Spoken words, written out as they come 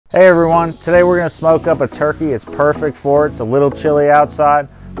Hey everyone, today we're going to smoke up a turkey. It's perfect for it. It's a little chilly outside,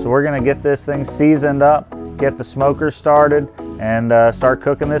 so we're going to get this thing seasoned up, get the smoker started, and start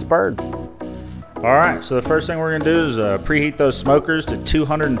cooking this bird. Alright, so the first thing we're going to do is preheat those smokers to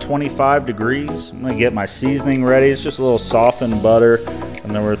 225 degrees. I'm going to get my seasoning ready. It's just a little softened butter,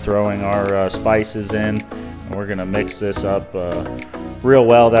 and then we're throwing our spices in, and we're going to mix this up real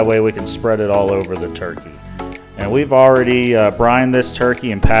well. That way we can spread it all over the turkey. And we've already brined this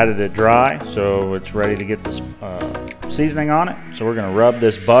turkey and patted it dry, so it's ready to get this seasoning on it. So we're going to rub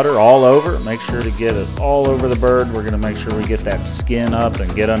this butter all over, make sure to get it all over the bird. We're going to make sure we get that skin up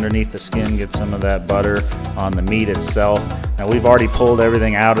and get underneath the skin, get some of that butter on the meat itself. Now we've already pulled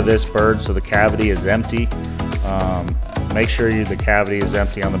everything out of this bird, so the cavity is empty. Make sure the cavity is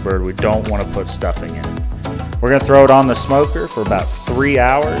empty on the bird. We don't want to put stuffing in it. We're going to throw it on the smoker for about 3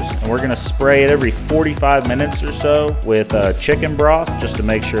 hours, and we're going to spray it every 45 minutes or so with chicken broth just to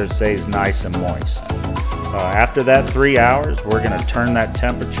make sure it stays nice and moist. After that 3 hours, we're going to turn that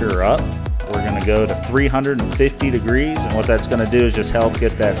temperature up. We're going to go to 350 degrees, and what that's going to do is just help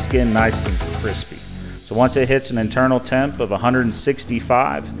get that skin nice and crispy. So once it hits an internal temp of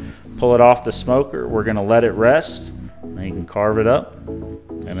 165, pull it off the smoker. We're going to let it rest, and you can carve it up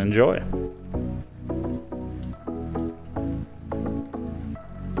and enjoy it.